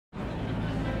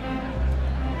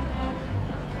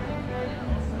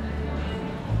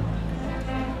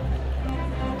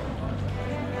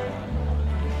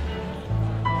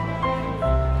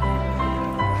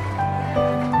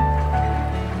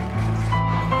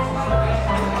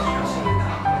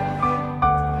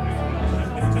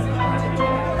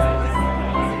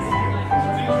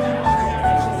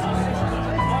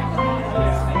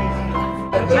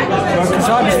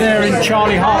in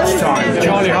Charlie Hart's time.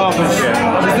 Charlie Hart was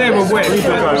there with Witt,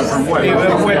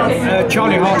 but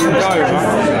Charlie Hart took over.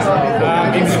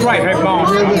 He was a great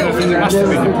headmaster. I don't know if he must have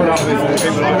been to put up with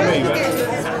people like me.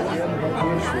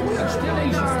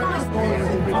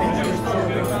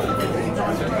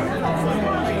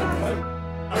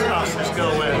 But let's go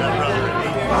away, that brother.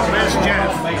 Where's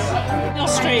Jeff?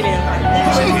 Australia.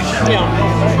 Yeah.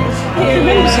 He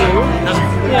remembers you.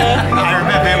 Yeah. I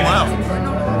remember him well.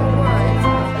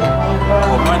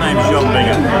 Well, my name's John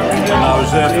Bingham, and I was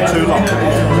there for too long.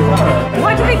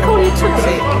 Why do they call you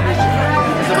Tootsie?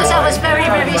 Because I was very,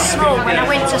 very small when I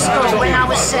went to school when I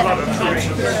was 7.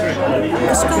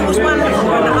 The school was wonderful,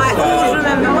 and I always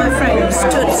remember my friends,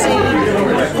 Tootsie,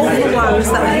 all the ones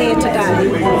that are here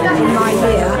today in my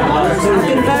year. I've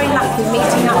been very lucky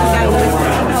meeting up again with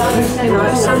them. You know,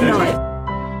 it's so nice.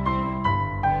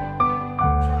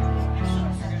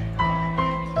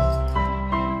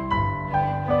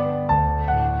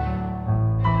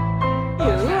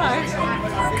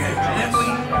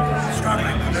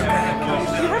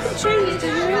 Changed, you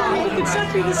look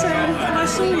exactly the same when I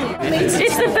saw you.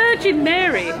 It's the Virgin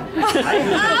Mary. the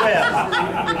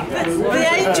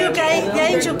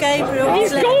angel Gabriel.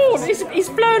 He's gone. He's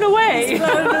flown away. He's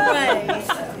flown away.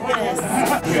 Yes.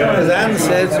 As Anne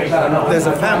says, there's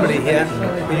a family here,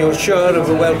 and you're sure of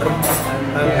a welcome.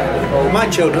 My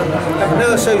children have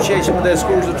no association with their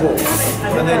schools at all,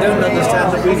 and they don't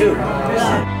understand that we do.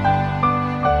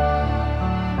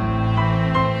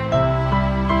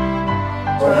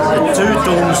 The 2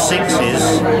 dorm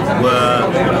 6s were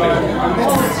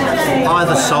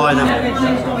either side of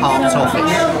Hart's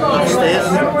office upstairs,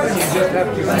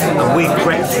 and we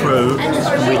crept through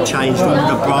and we changed all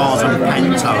the bras and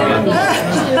pantone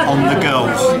on the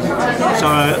girls. So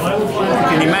you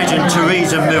can imagine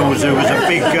Teresa Mills, who was a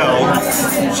big girl,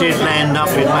 she'd land up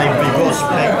with maybe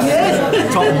prospects,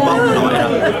 top and bottom light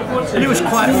up. And it was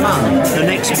quite fun. The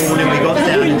next morning we got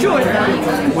down,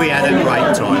 we had a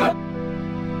great time.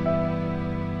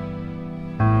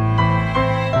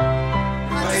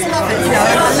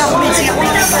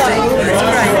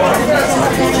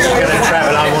 Going to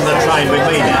travel home on the train with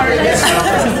me now.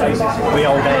 We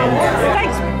old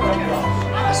hands.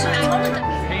 he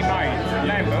made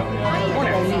Lambert.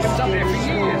 He was up there for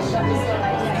years.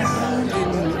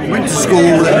 Went to school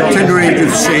at the tender age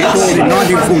of 6 in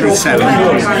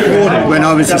 1947 when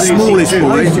I was the smallest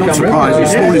boy, not surprising, the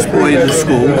smallest boy in the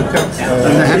school,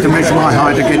 and they had to measure my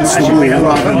height against the wall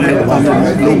rather than on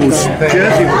the normal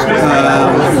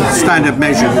standard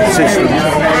measurement system.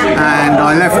 And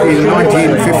I left in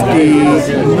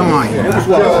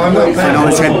 1959 when I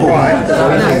was head boy,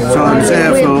 so I was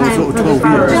there for sort of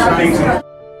 12 years.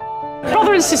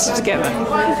 Brother and sister together.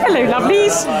 Hello,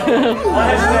 lovelies.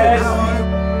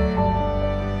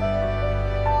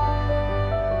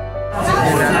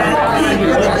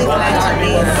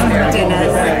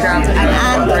 Dinners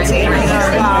and particularly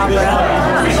Barbara.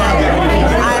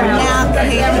 I'm now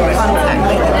keeping contact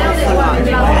with them for life,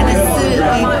 and as soon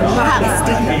as we perhaps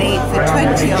didn't meet for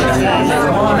 20 odd years,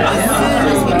 as soon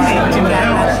as we came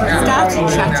together, started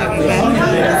chatting again,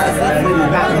 as if we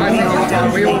were back in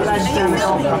the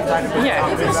old days. Yeah.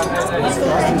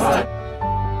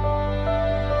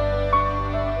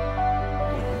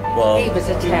 Well, He was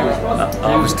a terror.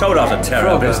 I was told I was a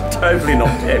terror, but it's totally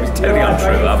not. It was totally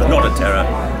untrue. I was not a terror.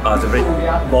 I was a very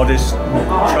modest,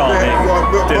 charming,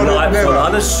 delightful,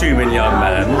 unassuming young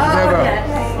man.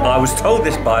 I was told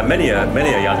this by many a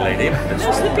young lady.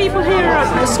 Most of the people here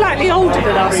are slightly older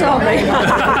than us, aren't they?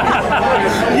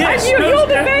 Yes, and you're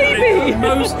the baby.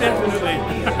 Most definitely.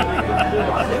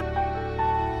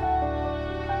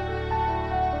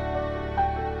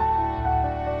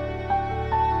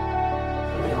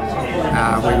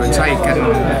 We were taken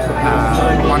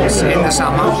once in the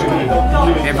summer,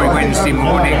 every Wednesday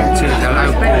morning, to the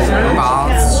local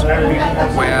baths,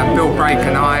 where Bill Brake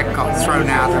and I got thrown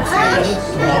out of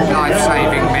the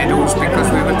life-saving medals because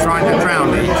we were trying to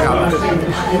drown each other.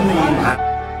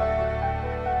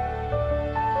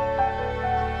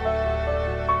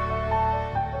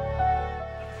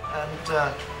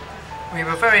 And we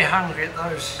were very hungry in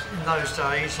those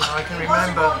days, and I can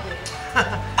remember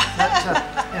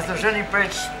that if there was any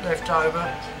bread left over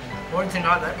or anything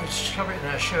like that, we'd shove it in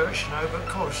our shirts, you know. But of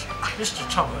course, Mr.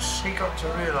 Thomas, he got to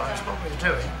realise what we were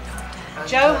doing. And,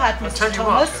 Joe had Mr. I'll tell you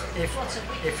Thomas. what,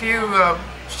 if you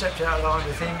stepped out of line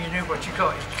with him, you knew what you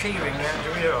got. His keyring out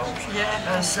your ear holes.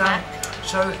 Yeah. And so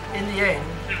in the end,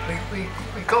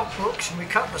 we got books and we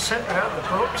cut the centre out of the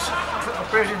books, put the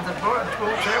bread in the book and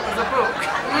walked out with the book.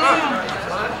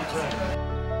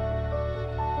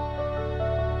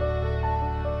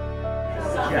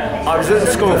 I was at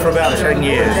the school for about 10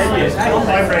 years,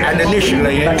 and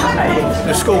initially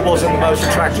the school wasn't the most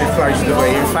attractive place to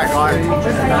be. In fact, I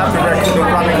have the record of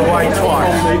running away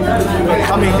twice. But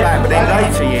coming back, but in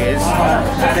later years,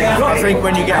 I think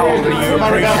when you get older you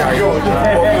appreciate what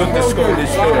good the school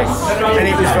is doing, and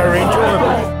it was very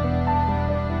enjoyable.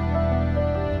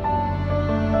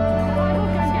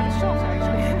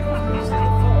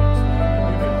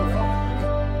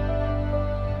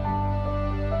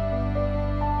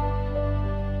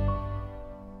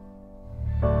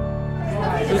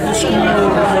 The school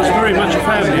was very much a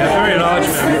family, a very large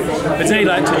family. A day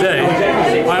like today,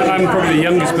 I'm probably the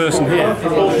youngest person here,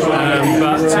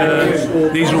 but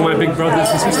these are all my big brothers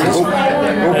and sisters.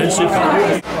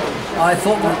 I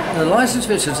thought that the licensed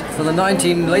fitters for the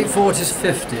late 40s,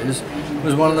 50s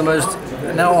was one of the most,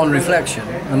 now on reflection,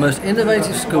 the most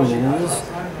innovative schools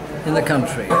in the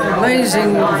country.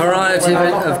 Amazing variety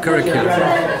of curriculum,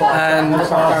 and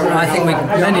I think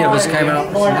many of us came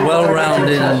out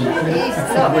well-rounded and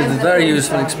with very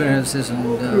useful experiences and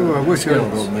I wish I'd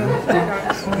gone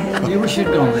there. You wish you'd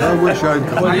gone there? I wish I'd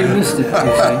gone. Well, you missed it, you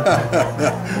see.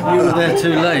 You were there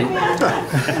too late.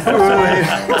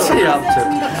 What's he up to?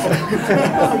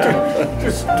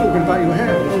 Just talking about your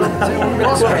hair.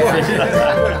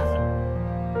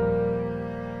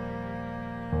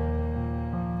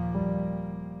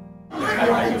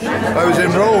 I was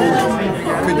enrolled,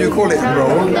 could you call it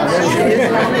enrolled?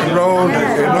 Enrolled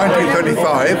in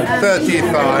 1935,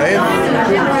 35.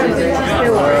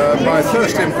 My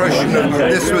first impression of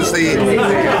this was the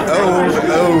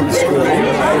old school.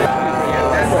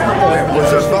 It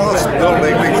was a vast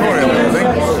building, Victorian building,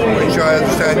 which I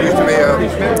understand used to be a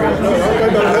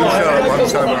hotel at one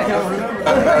time.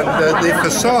 And the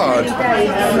facade,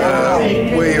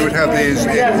 where you would have these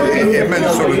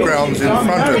immense sort of grounds in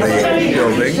front of the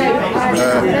building.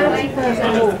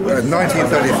 In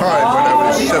 1935, when I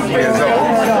was 7 years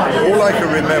old, all I can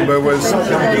remember was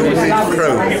these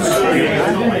crows.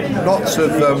 Lots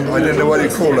of, I don't know what you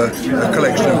call a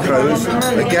collection of crows,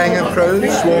 a gang of crows,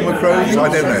 swarm of crows, I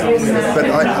don't know. But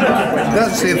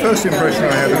that's the first impression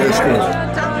I had of this school.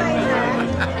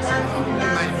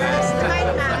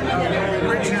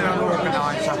 Original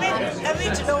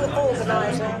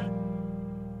organiser.